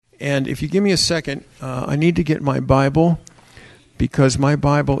And if you give me a second, I need to get my Bible, because my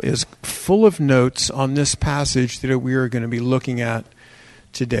Bible is full of notes on this passage that we are going to be looking at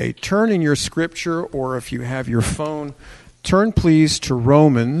today. Turn in your scripture, or if you have your phone, turn please to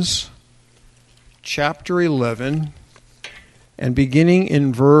Romans chapter 11 and beginning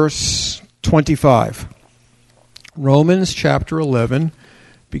in verse 25. Romans chapter 11,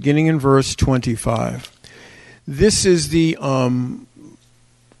 beginning in verse 25. This is the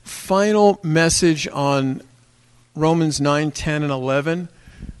final message on Romans 9, 10, and 11,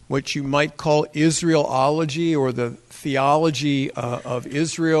 what you might call Israelology, or the theology of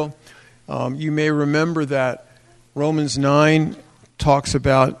Israel. You may remember that Romans 9 talks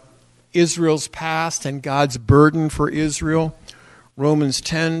about Israel's past and God's burden for Israel. Romans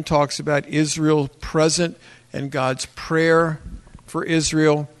 10 talks about Israel's present and God's prayer for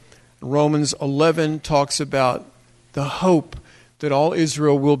Israel. Romans 11 talks about the hope that all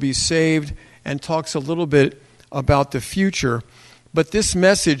Israel will be saved, and talks a little bit about the future. But this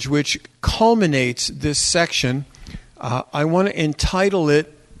message, which culminates this section, I want to entitle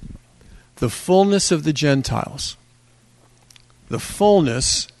it The Fullness of the Gentiles. The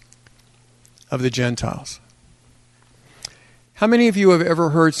Fullness of the Gentiles. How many of you have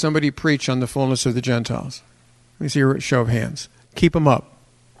ever heard somebody preach on the fullness of the Gentiles? Let me see a show of hands. Keep them up.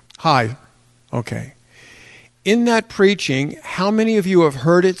 High. Okay. In that preaching, how many of you have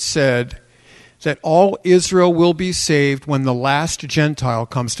heard it said that all Israel will be saved when the last Gentile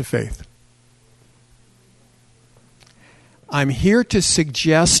comes to faith? I'm here to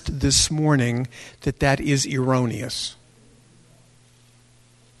suggest this morning that that is erroneous.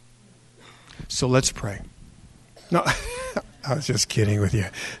 So let's pray. No, I was just kidding with you.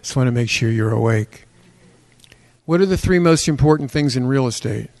 Just want to make sure you're awake. What are the three most important things in real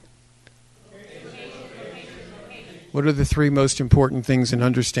estate? What are the three most important things in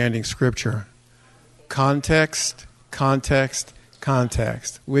understanding Scripture? Context, context,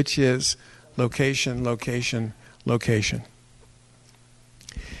 context, which is location, location, location.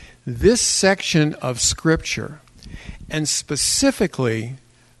 This section of Scripture, and specifically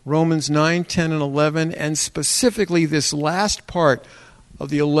Romans 9, 10, and 11, and specifically this last part of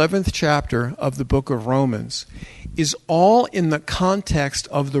the 11th chapter of the book of Romans, is all in the context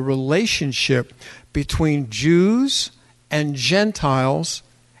of the relationship between Jews and Gentiles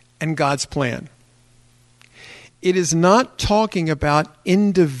and God's plan. It is not talking about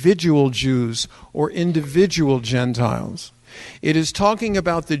individual Jews or individual Gentiles. It is talking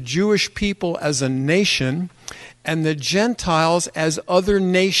about the Jewish people as a nation and the Gentiles as other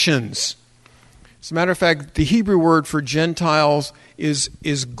nations. As a matter of fact, the Hebrew word for Gentiles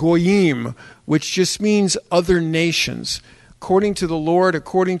is goyim, which just means other nations. According to the Lord,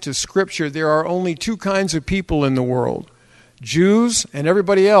 according to Scripture, there are only two kinds of people in the world: Jews and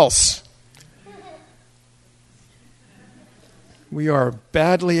everybody else. We are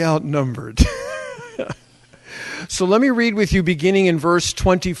badly outnumbered. So let me read with you beginning in verse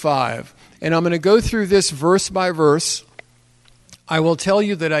 25. And I'm going to go through this verse by verse. I will tell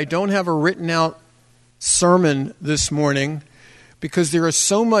you that I don't have a written out sermon this morning because there is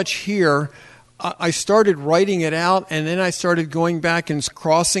so much here. I started writing it out, and then I started going back and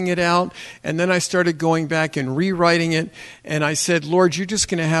crossing it out, and then I started going back and rewriting it, and I said, Lord, you're just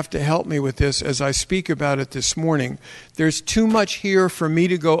going to have to help me with this as I speak about it this morning. There's too much here for me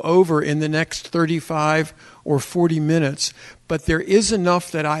to go over in the next 35 or 40 minutes, but there is enough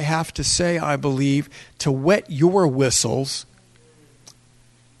that I have to say, I believe, to wet your whistles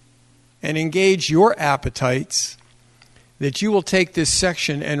and engage your appetites, that you will take this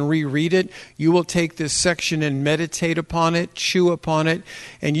section and reread it. You will take this section and meditate upon it, chew upon it,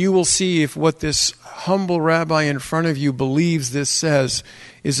 and you will see if what this humble rabbi in front of you believes this says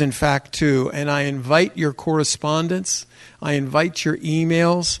is in fact true. And I invite your correspondence. I invite your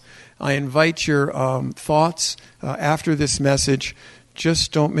emails. I invite your thoughts after this message.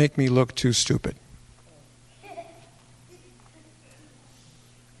 Just don't make me look too stupid.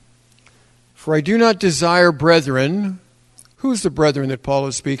 For I do not desire, brethren. Who's the brethren that Paul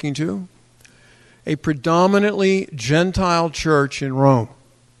is speaking to? A predominantly Gentile church in Rome.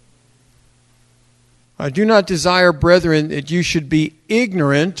 I do not desire, brethren, that you should be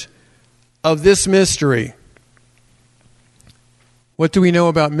ignorant of this mystery. What do we know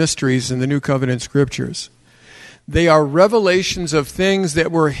about mysteries in the New Covenant Scriptures? They are revelations of things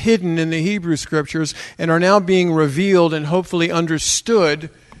that were hidden in the Hebrew Scriptures and are now being revealed and hopefully understood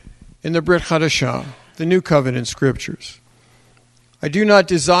in the Brit Hadashah, the New Covenant Scriptures. I do not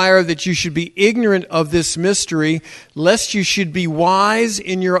desire that you should be ignorant of this mystery, lest you should be wise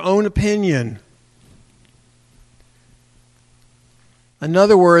in your own opinion. In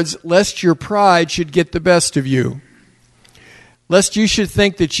other words, lest your pride should get the best of you. Lest you should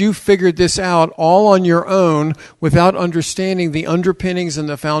think that you figured this out all on your own without understanding the underpinnings and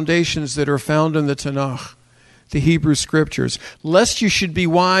the foundations that are found in the Tanakh, the Hebrew Scriptures. Lest you should be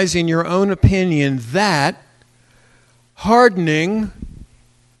wise in your own opinion that hardening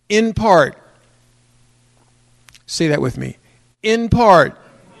in part. Say that with me. In part.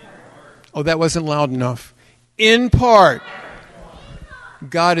 Oh, that wasn't loud enough. In part.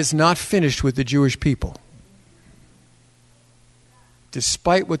 God is not finished with the Jewish people.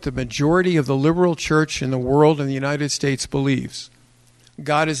 Despite what the majority of the liberal church in the world and the United States believes,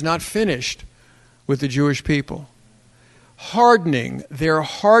 God is not finished with the Jewish people. Hardening their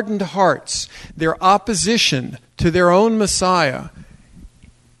hardened hearts, their opposition to their own Messiah,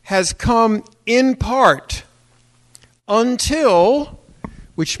 has come in part until,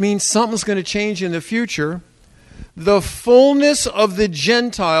 which means something's going to change in the future, the fullness of the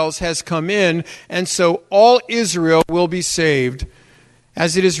Gentiles has come in, and so all Israel will be saved.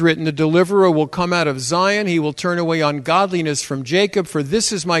 As it is written, the deliverer will come out of Zion. He will turn away ungodliness from Jacob. For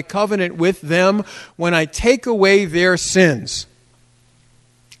this is my covenant with them when I take away their sins.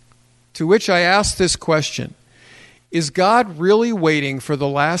 To which I ask this question. Is God really waiting for the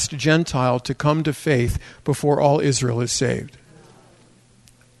last Gentile to come to faith before all Israel is saved?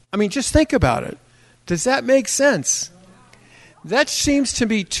 I mean, just think about it. Does that make sense? That seems to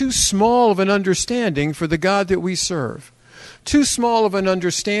be too small of an understanding for the God that we serve. Too small of an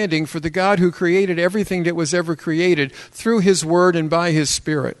understanding for the God who created everything that was ever created through His Word and by His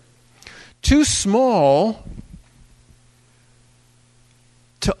Spirit. Too small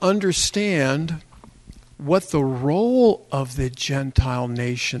to understand what the role of the Gentile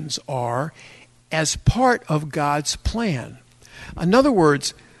nations are as part of God's plan. In other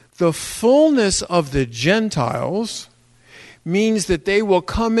words, the fullness of the Gentiles means that they will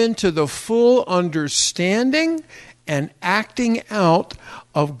come into the full understanding and acting out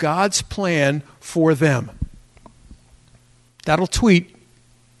of God's plan for them. That'll tweet.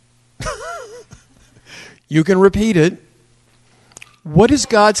 You can repeat it. What is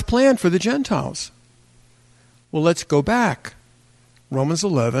God's plan for the Gentiles? Well, let's go back. Romans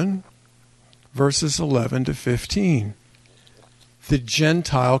 11, verses 11 to 15. The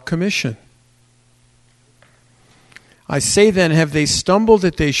Gentile Commission. I say then, have they stumbled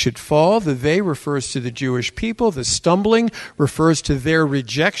that they should fall? The they refers to the Jewish people. The stumbling refers to their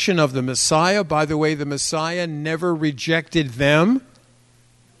rejection of the Messiah. By the way, the Messiah never rejected them.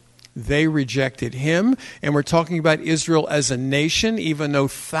 They rejected him. And we're talking about Israel as a nation, even though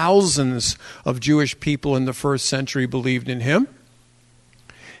thousands of Jewish people in the first century believed in him.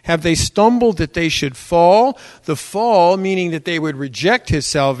 Have they stumbled that they should fall? The fall, meaning that they would reject his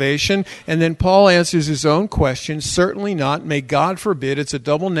salvation. And then Paul answers his own question, certainly not. May God forbid. It's a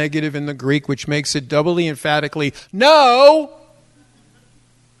double negative in the Greek, which makes it doubly emphatically, no!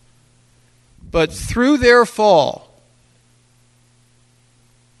 But through their fall,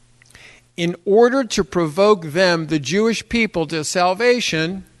 in order to provoke them, the Jewish people, to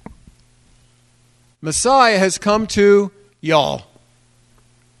salvation, Messiah has come to y'all.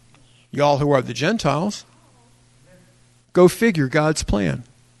 Y'all who are the Gentiles. Go figure God's plan.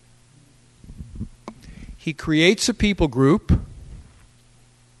 He creates a people group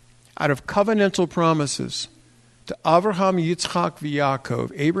out of covenantal promises to Abraham, Yitzchak,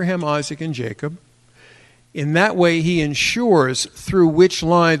 Yaakov, Abraham, Isaac, and Jacob. In that way, he ensures through which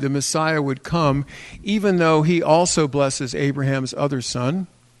line the Messiah would come, even though he also blesses Abraham's other son,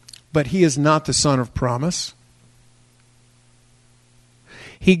 but he is not the son of promise.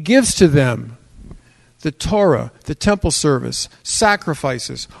 He gives to them the Torah, the temple service,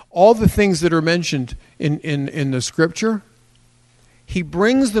 sacrifices, all the things that are mentioned in the Scripture. He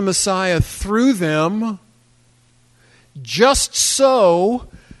brings the Messiah through them just so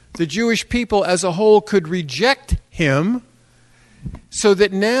the Jewish people as a whole could reject him, so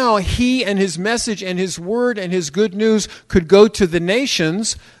that now he and his message and his word and his good news could go to the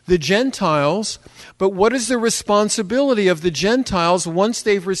nations, the Gentiles. But what is the responsibility of the Gentiles once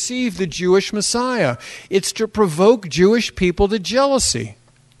they've received the Jewish Messiah? It's to provoke Jewish people to jealousy.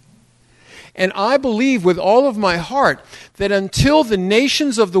 And I believe with all of my heart that until the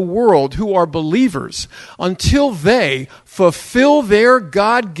nations of the world who are believers, until they fulfill their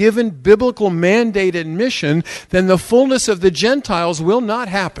God-given biblical mandate and mission, then the fullness of the Gentiles will not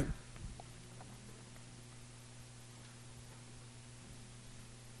happen.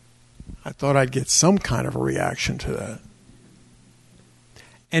 I thought I'd get some kind of a reaction to that.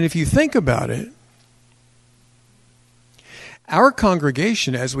 And if you think about it, our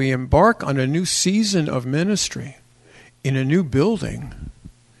congregation, as we embark on a new season of ministry, in a new building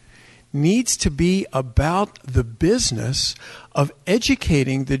needs to be about the business of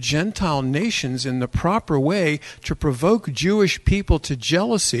educating the Gentile nations in the proper way to provoke Jewish people to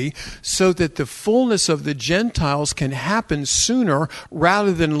jealousy so that the fullness of the Gentiles can happen sooner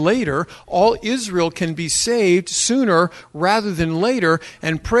rather than later. All Israel can be saved sooner rather than later,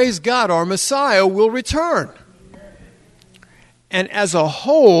 and praise God, our Messiah will return. And as a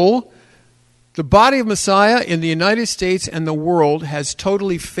whole, the body of Messiah in the United States and the world has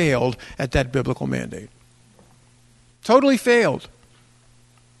totally failed at that biblical mandate. Totally failed.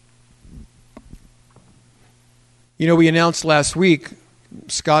 You know, we announced last week,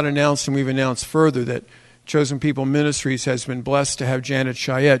 Scott announced and we've announced further that Chosen People Ministries has been blessed to have Janet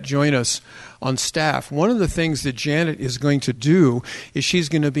Chayette join us on staff. One of the things that Janet is going to do is she's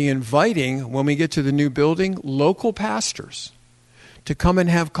going to be inviting, when we get to the new building, local pastors to come and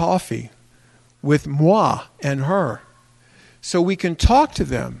have coffee with moi and her, so we can talk to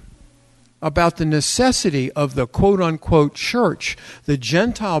them about the necessity of the quote-unquote church, the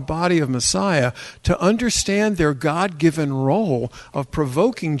Gentile body of Messiah, to understand their God-given role of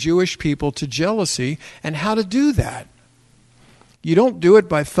provoking Jewish people to jealousy and how to do that. You don't do it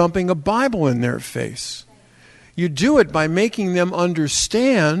by thumping a Bible in their face. You do it by making them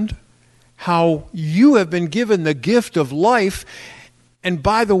understand how you have been given the gift of life. And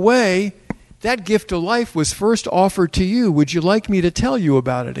by the way, that gift of life was first offered to you. Would you like me to tell you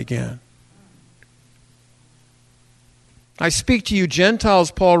about it again? I speak to you Gentiles,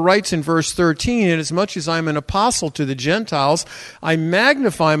 Paul writes in verse 13, inasmuch as I'm an apostle to the Gentiles, I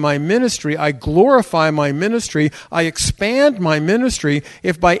magnify my ministry, I glorify my ministry, I expand my ministry,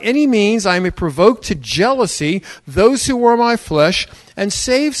 if by any means I may provoke to jealousy those who are my flesh and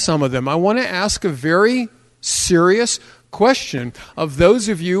save some of them. I want to ask a very serious question of those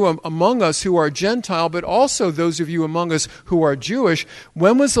of you among us who are Gentile, but also those of you among us who are Jewish.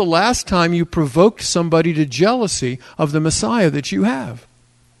 When was the last time you provoked somebody to jealousy of the Messiah that you have?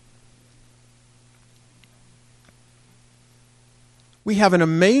 We have an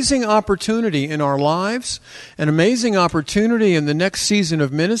amazing opportunity in our lives, an amazing opportunity in the next season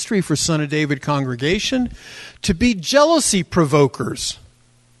of ministry for Son of David congregation to be jealousy provokers.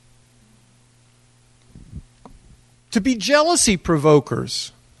 To be jealousy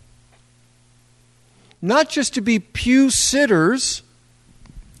provokers. Not just to be pew sitters,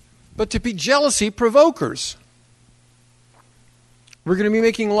 but to be jealousy provokers. We're going to be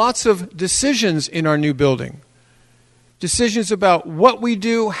making lots of decisions in our new building. Decisions about what we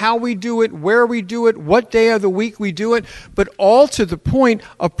do, how we do it, where we do it, what day of the week we do it, but all to the point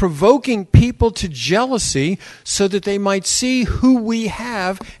of provoking people to jealousy so that they might see who we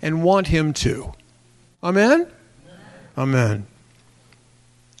have and want him to. Amen? Amen.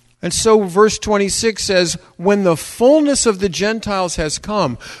 And so verse 26 says, when the fullness of the Gentiles has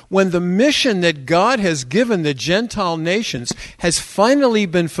come, when the mission that God has given the Gentile nations has finally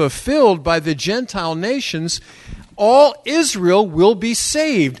been fulfilled by the Gentile nations, all Israel will be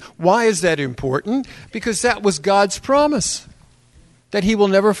saved. Why is that important? Because that was God's promise, that he will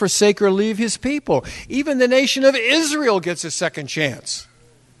never forsake or leave his people. Even the nation of Israel gets a second chance.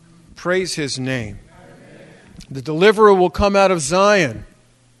 Praise his name. The deliverer will come out of Zion.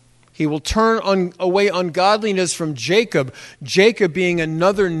 He will turn away ungodliness from Jacob, Jacob being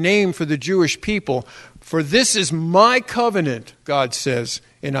another name for the Jewish people. For this is my covenant, God says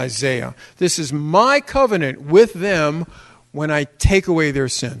in Isaiah. This is my covenant with them when I take away their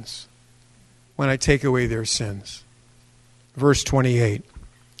sins. When I take away their sins. Verse 28.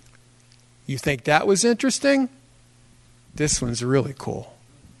 You think that was interesting? This one's really cool.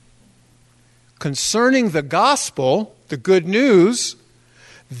 Concerning the gospel, the good news,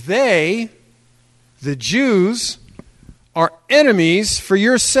 they, the Jews, are enemies for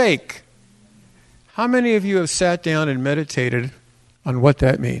your sake. How many of you have sat down and meditated on what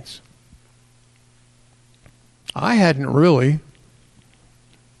that means? I hadn't really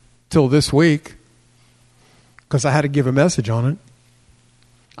till this week because I had to give a message on it.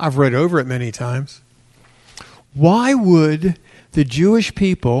 I've read over it many times. Why would the Jewish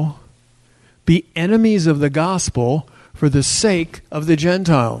people be enemies of the gospel for the sake of the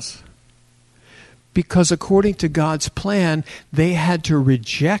Gentiles? Because according to God's plan, they had to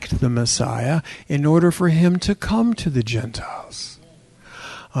reject the Messiah in order for him to come to the Gentiles.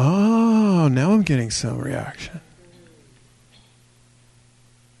 Oh, now I'm getting some reaction.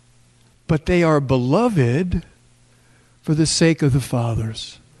 But they are beloved for the sake of the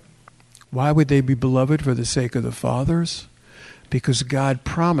fathers. Why would they be beloved for the sake of the fathers? Because God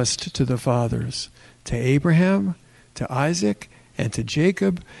promised to the fathers, to Abraham, to Isaac, and to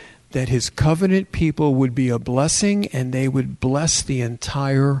Jacob, that his covenant people would be a blessing and they would bless the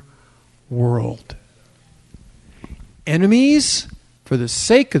entire world. Enemies, for the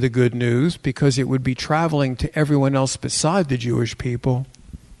sake of the good news, because it would be traveling to everyone else beside the Jewish people.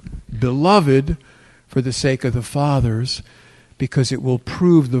 Beloved, for the sake of the fathers, because it will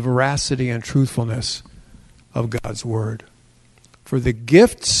prove the veracity and truthfulness of God's word. For the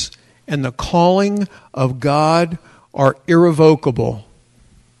gifts and the calling of God are irrevocable.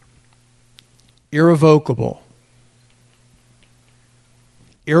 Irrevocable.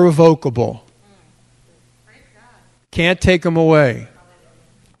 Irrevocable. Can't take them away.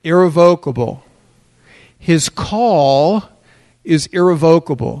 Irrevocable. His call is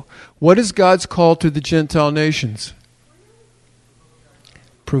irrevocable. What is God's call to the Gentile nations?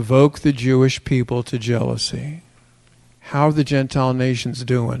 Provoke the Jewish people to jealousy. How are the Gentile nations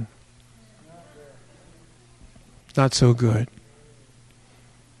doing? Not so good.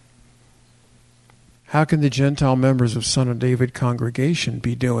 How can the Gentile members of Son of David congregation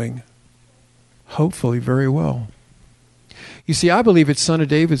be doing? Hopefully very well. You see, I believe it's Son of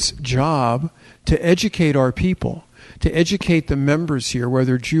David's job to educate our people, to educate the members here,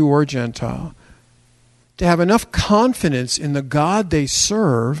 whether Jew or Gentile, to have enough confidence in the God they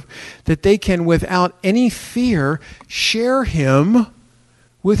serve that they can, without any fear, share Him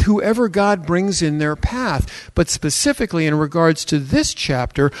with whoever God brings in their path. But specifically in regards to this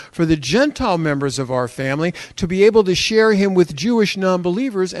chapter, for the Gentile members of our family, to be able to share Him with Jewish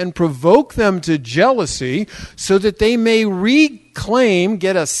non-believers and provoke them to jealousy so that they may reclaim,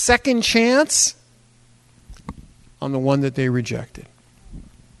 get a second chance on the one that they rejected.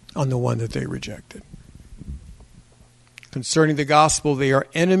 On the one that they rejected. Concerning the gospel, they are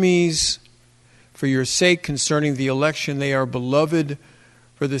enemies. For your sake, concerning the election, they are beloved.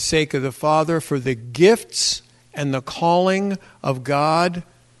 For the sake of the Father, for the gifts and the calling of God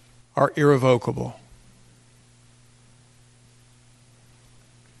are irrevocable.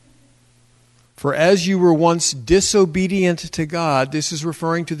 For as you were once disobedient to God, this is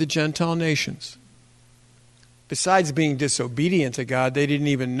referring to the Gentile nations. Besides being disobedient to God, they didn't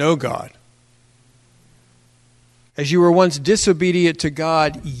even know God. As you were once disobedient to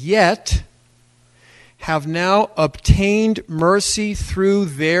God, yet have now obtained mercy through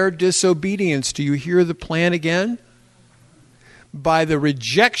their disobedience. Do you hear the plan again? By the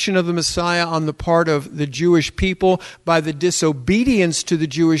rejection of the Messiah on the part of the Jewish people, by the disobedience to the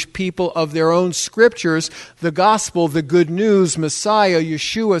Jewish people of their own scriptures, the gospel, the good news, Messiah,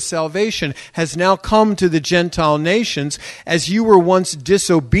 Yeshua, salvation, has now come to the Gentile nations. As you were once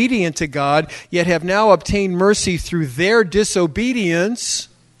disobedient to God, yet have now obtained mercy through their disobedience,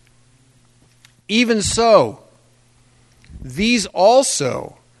 even so, these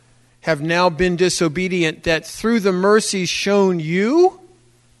also have now been disobedient, that through the mercy shown you,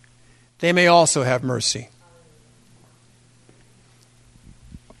 they may also have mercy.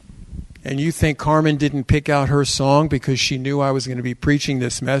 And you think Carmen didn't pick out her song because she knew I was going to be preaching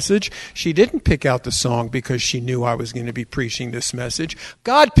this message? She didn't pick out the song because she knew I was going to be preaching this message.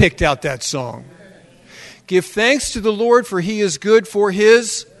 God picked out that song. Give thanks to the Lord, for He is good, for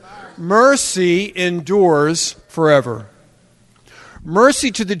His mercy endures forever. Mercy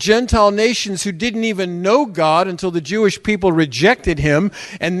to the Gentile nations who didn't even know God until the Jewish people rejected Him,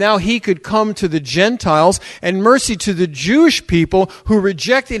 and now He could come to the Gentiles. And mercy to the Jewish people who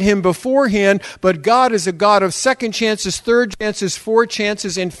rejected Him beforehand, but God is a God of second chances, third chances, fourth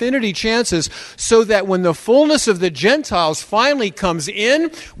chances, infinity chances, so that when the fullness of the Gentiles finally comes in,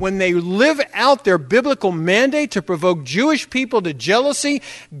 when they live out their biblical mandate to provoke Jewish people to jealousy,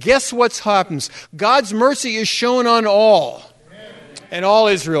 guess what happens? God's mercy is shown on all. And all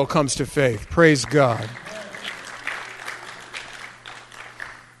Israel comes to faith. Praise God.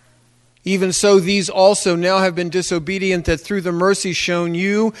 Even so, these also now have been disobedient, that through the mercy shown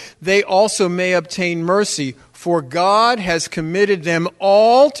you, they also may obtain mercy. For God has committed them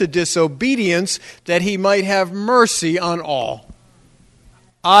all to disobedience, that He might have mercy on all.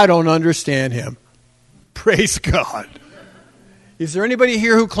 I don't understand Him. Praise God. Is there anybody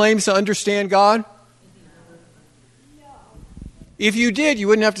here who claims to understand God? If you did, you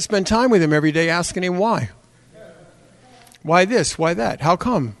wouldn't have to spend time with Him every day asking Him why. Why this? Why that? How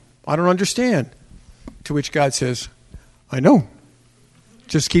come? I don't understand. To which God says, I know.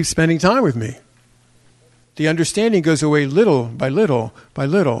 Just keep spending time with me. The understanding goes away little by little by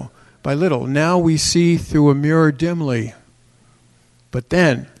little by little. Now we see through a mirror dimly. But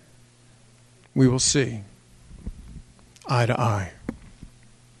then we will see eye to eye.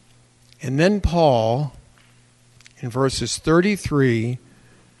 And then Paul, in verses 33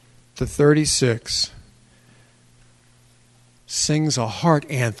 to 36, sings a heart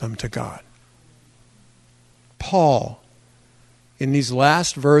anthem to God. Paul, in these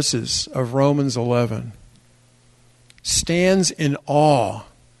last verses of Romans 11, stands in awe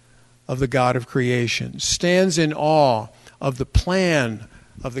of the God of creation, stands in awe of the plan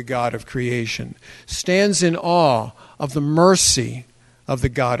of the God of creation, stands in awe of the mercy of the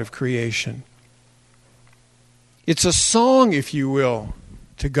God of creation. It's a song, if you will,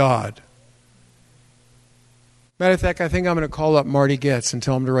 to God. Matter of fact, I think I'm going to call up Marty Getz and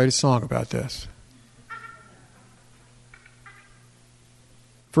tell him to write a song about this.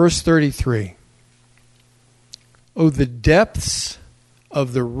 Verse 33. Oh, the depths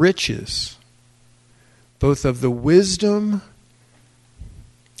of the riches, both of the wisdom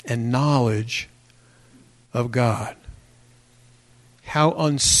and knowledge of God. How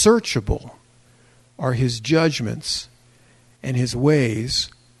unsearchable are his judgments and his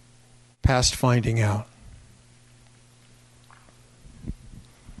ways past finding out.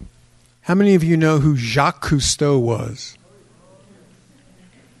 How many of you know who Jacques Cousteau was?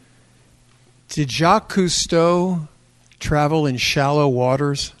 Did Jacques Cousteau travel in shallow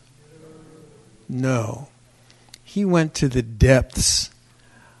waters? No. He went to the depths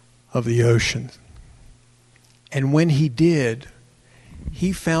of the ocean. And when he did,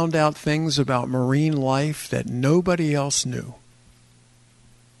 he found out things about marine life that nobody else knew.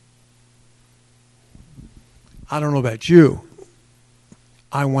 I don't know about you.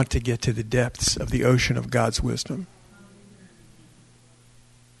 I want to get to the depths of the ocean of God's wisdom.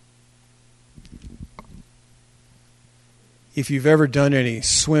 If you've ever done any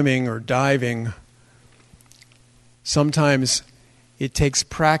swimming or diving, sometimes it takes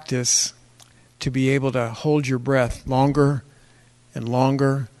practice to be able to hold your breath longer and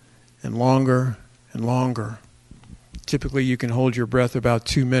longer and longer and longer. Typically, you can hold your breath about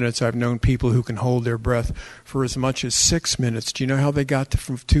 2 minutes. I've known people who can hold their breath for as much as 6 minutes. Do you know how they got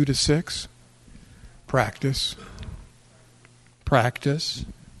from 2 to 6? Practice. Practice.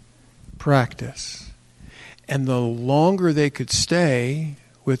 Practice. And the longer they could stay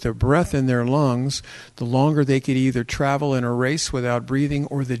with the breath in their lungs, the longer they could either travel in a race without breathing,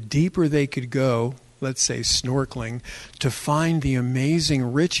 or the deeper they could go, let's say snorkeling, to find the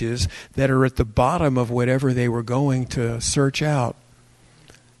amazing riches that are at the bottom of whatever they were going to search out.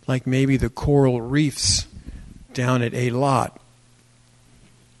 Like maybe the coral reefs down at Eilat,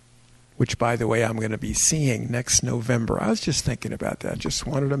 which, by the way, I'm going to be seeing next November. I was just thinking about that. Just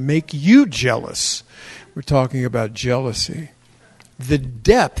wanted to make you jealous. We're talking about jealousy. The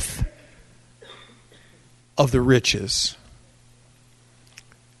depth of the riches.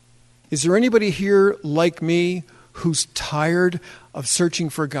 Is there anybody here like me who's tired of searching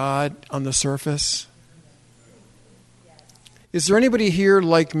for God on the surface? Is there anybody here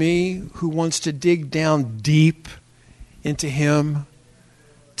like me who wants to dig down deep into Him,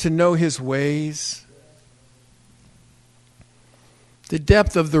 to know His ways? The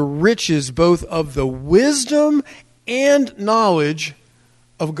depth of the riches, both of the wisdom and knowledge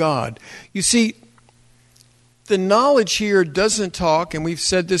of God. You see, the knowledge here doesn't talk, and we've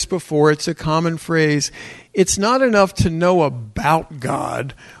said this before, it's a common phrase. It's not enough to know about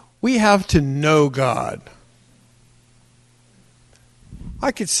God. We have to know God.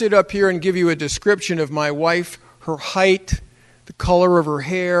 I could sit up here and give you a description of my wife, her height, the color of her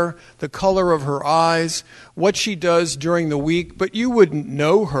hair, the color of her eyes, what she does during the week, but you wouldn't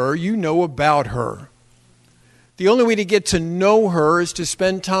know her. You know about her. The only way to get to know her is to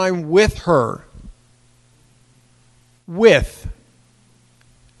spend time with her. With.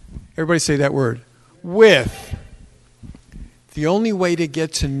 Everybody say that word. With. The only way to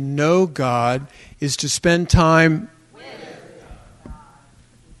get to know God is to spend time with.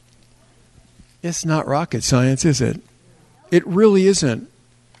 It's not rocket science, is it? It really isn't.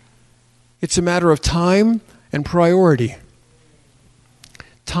 It's a matter of time and priority.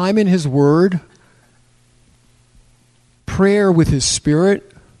 Time in His Word, prayer with His Spirit,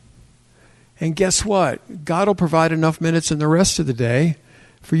 and guess what? God will provide enough minutes in the rest of the day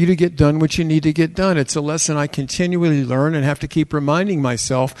for you to get done what you need to get done. It's a lesson I continually learn and have to keep reminding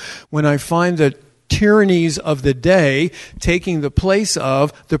myself when I find the tyrannies of the day taking the place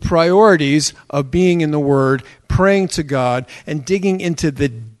of the priorities of being in the Word, praying to God, and digging into the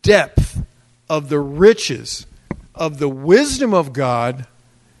depth of the riches of the wisdom of God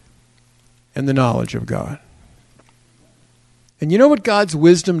and the knowledge of God. And you know what God's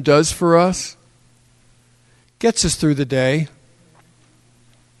wisdom does for us? Gets us through the day.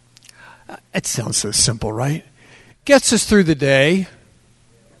 It sounds so simple, right? Gets us through the day.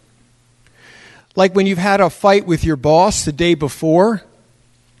 Like when you've had a fight with your boss the day before,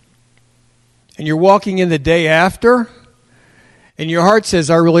 and you're walking in the day after, And your heart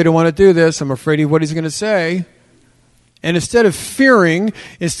says, I really don't want to do this. I'm afraid of what he's going to say. And instead of fearing,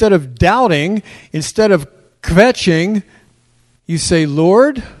 instead of doubting, instead of kvetching, you say,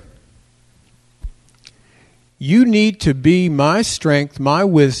 Lord, you need to be my strength, my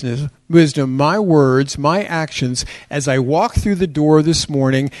wisdom, my words, my actions as I walk through the door this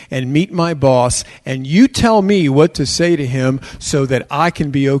morning and meet my boss, and you tell me what to say to him so that I can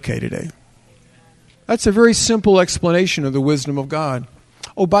be okay today. That's a very simple explanation of the wisdom of God.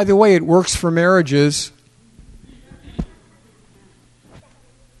 Oh, by the way, it works for marriages.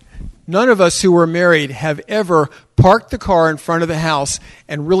 None of us who are married have ever parked the car in front of the house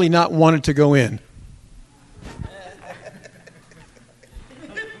and really not wanted to go in.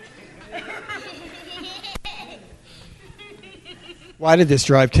 Why did this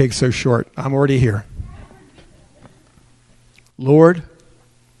drive take so short? I'm already here. Lord,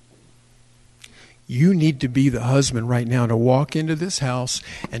 you need to be the husband right now to walk into this house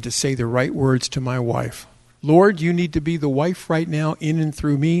and to say the right words to my wife. Lord, you need to be the wife right now in and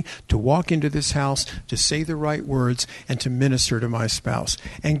through me to walk into this house, to say the right words, and to minister to my spouse.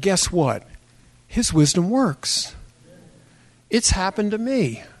 And guess what? His wisdom works. It's happened to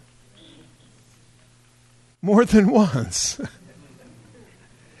me. More than once.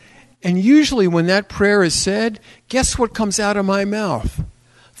 And usually when that prayer is said, guess what comes out of my mouth?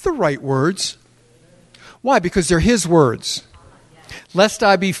 The right words. Why? Because they're his words. Lest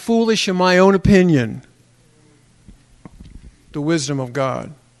I be foolish in my own opinion. The wisdom of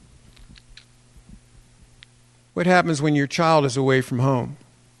God. What happens when your child is away from home?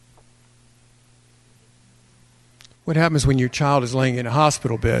 What happens when your child is laying in a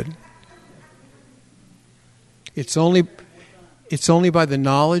hospital bed? It's only by the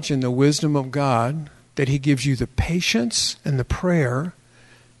knowledge and the wisdom of God that he gives you the patience and the prayer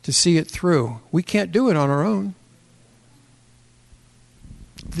to see it through. We can't do it on our own.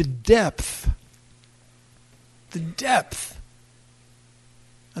 The depth and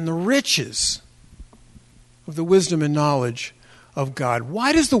the riches of the wisdom and knowledge of God.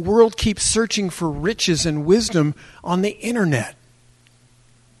 Why does the world keep searching for riches and wisdom on the internet?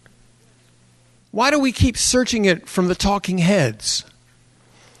 Why do we keep searching it from the talking heads?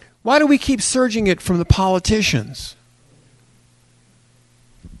 Why do we keep searching it from the politicians?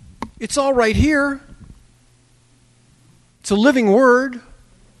 It's all right here. It's a living word.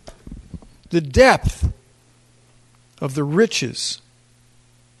 The depth of the riches,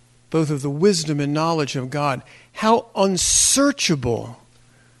 both of the wisdom and knowledge of God. How unsearchable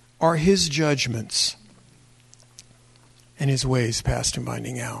are his judgments and his ways past and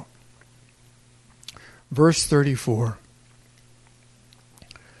finding out. Verse 34.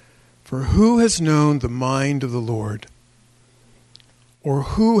 For who has known the mind of the Lord? Or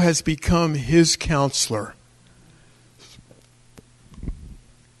who has become his counselor?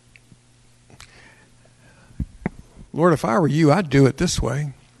 Lord, if I were you, I'd do it this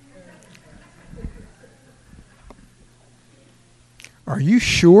way. Are you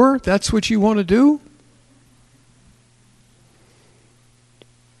sure that's what you want to do?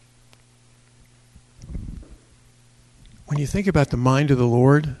 When you think about the mind of the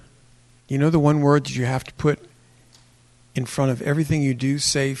Lord, you know the one word that you have to put in front of everything you do,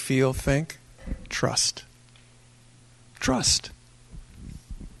 say, feel, think? Trust. Trust.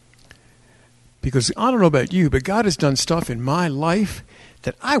 Because I don't know about you, but God has done stuff in my life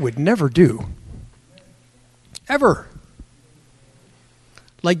that I would never do. Ever.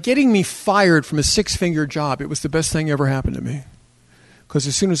 Like getting me fired from a 6-figure job. It was the best thing ever happened to me. Because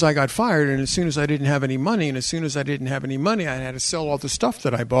as soon as I got fired, and as soon as I didn't have any money, I had to sell all the stuff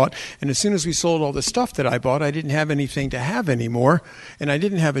that I bought. And as soon as we sold all the stuff that I bought, I didn't have anything to have anymore. And I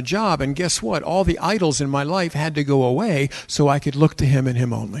didn't have a job. And guess what? All the idols in my life had to go away so I could look to him and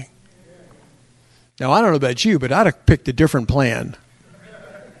him only. Now, I don't know about you, but I'd have picked a different plan.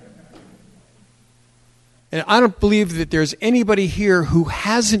 And I don't believe that there's anybody here who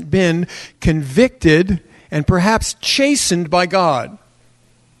hasn't been convicted and perhaps chastened by God.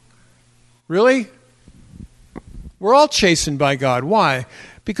 Really? We're all chastened by God. Why?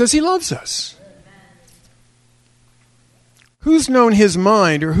 Because he loves us. Who's known his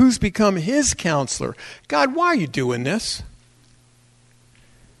mind or who's become his counselor? God, why are you doing this?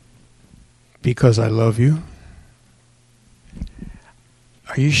 Because I love you.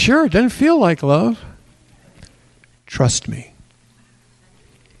 Are you sure? It doesn't feel like love. Trust me.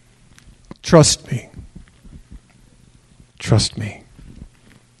 Trust me. Trust me.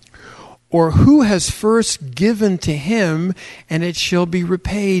 Or who has first given to him, and it shall be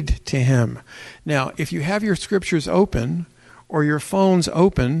repaid to him. Now, if you have your scriptures open, or your phone's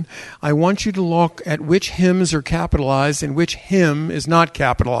open, I want you to look at which hymns are capitalized and which hymn is not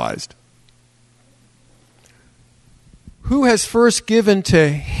capitalized. Who has first given to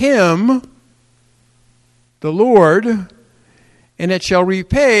him, the Lord, and it shall be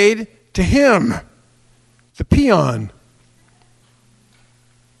paid to him, the peon,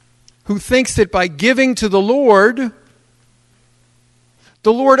 who thinks that by giving to the Lord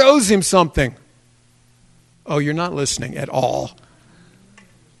owes him something. Oh, you're not listening at all.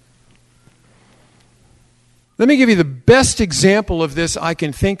 Let me give you the best example of this I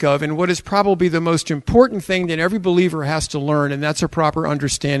can think of, and what is probably the most important thing that every believer has to learn, and that's a proper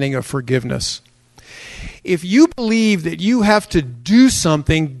understanding of forgiveness. If you believe that you have to do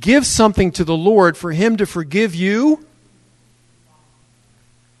something, give something to the Lord for him to forgive you,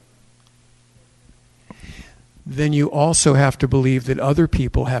 then you also have to believe that other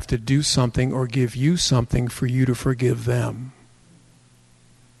people have to do something or give you something for you to forgive them.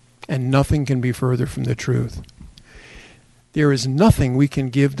 And nothing can be further from the truth. There is nothing we can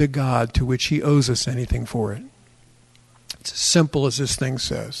give to God to which he owes us anything for it. It's as simple as this thing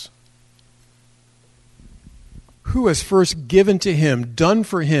says. Who has first given to him, done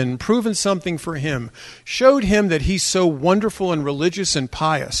for him, proven something for him, showed him that he's so wonderful and religious and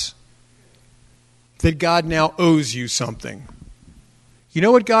pious that God now owes you something. You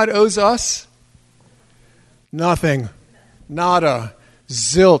know what God owes us? Nothing. Nada.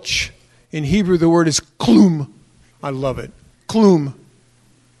 Zilch. In Hebrew, the word is klum. I love it. Klum.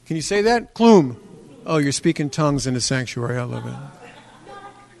 Can you say that? Klum. Oh, you're speaking tongues in the sanctuary. I love it.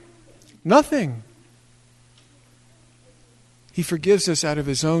 Nothing. He forgives us out of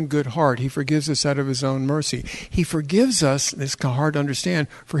his own good heart. He forgives us out of his own mercy. He forgives us, this is hard to understand,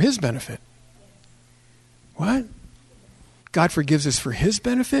 for his benefit. What? God forgives us for his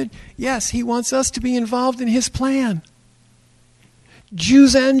benefit? Yes, he wants us to be involved in his plan.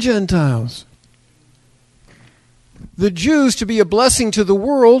 Jews and Gentiles. The Jews to be a blessing to the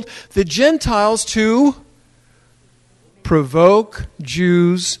world, the Gentiles to provoke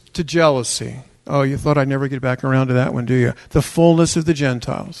Jews to jealousy. Oh, you thought I'd never get back around to that one, do you? The fullness of the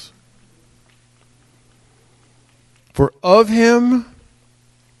Gentiles. For of him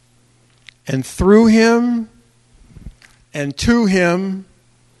and through him and to him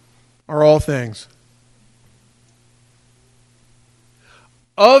are all things.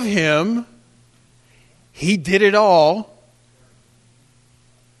 Of him, he did it all.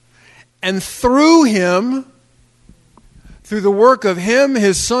 And through him, through the work of him,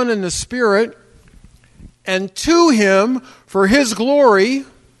 his Son, and the Spirit, and to him for his glory.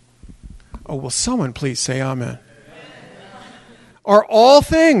 Oh, will someone please say amen? Are all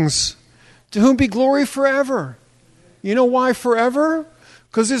things, to whom be glory forever. You know why forever?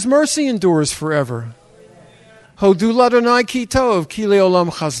 Because his mercy endures forever. Hodu l'Adonai ki tov, ki le'olam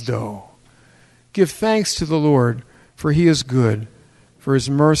chasdo. Give thanks to the Lord, for he is good, for his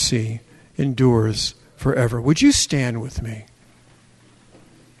mercy endures forever. Would you stand with me?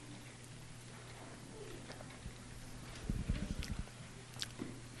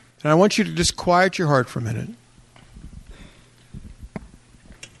 And I want you to just quiet your heart for a minute.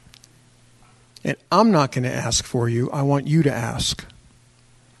 And I'm not going to ask for you. I want you to ask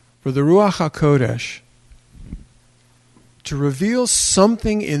for the Ruach HaKodesh to reveal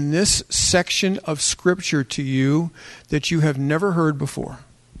something in this section of Scripture to you that you have never heard before,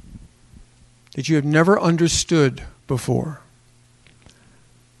 that you have never understood before.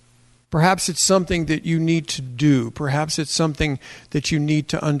 Perhaps it's something that you need to do. Perhaps it's something that you need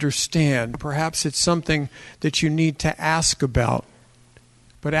to understand. Perhaps it's something that you need to ask about.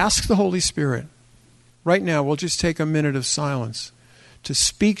 But ask the Holy Spirit. Right now, we'll just take a minute of silence to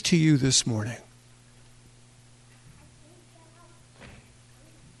speak to you this morning.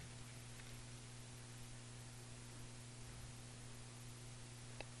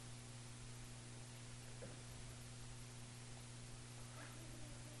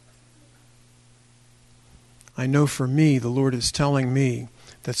 I know for me, the Lord is telling me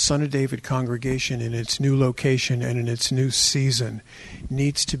that Son of David congregation in its new location and in its new season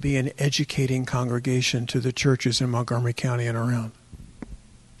needs to be an educating congregation to the churches in Montgomery County and around,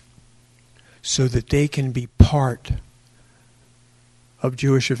 so that they can be part of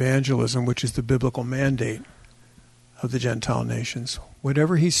Jewish evangelism, which is the biblical mandate of the Gentile nations.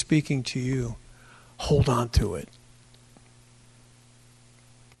 Whatever he's speaking to you, hold on to it.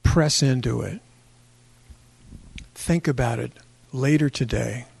 Press into it. Think about it later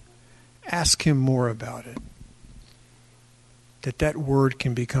today. Ask him more about it. That word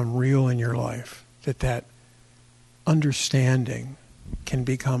can become real in your life. That understanding can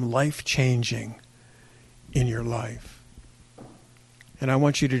become life-changing in your life. And I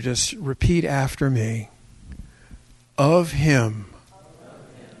want you to just repeat after me. Of him,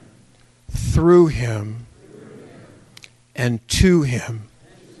 through him, and to him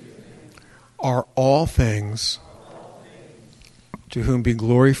are all things, to whom be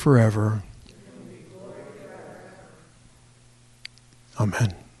glory forever.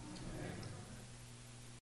 Amen.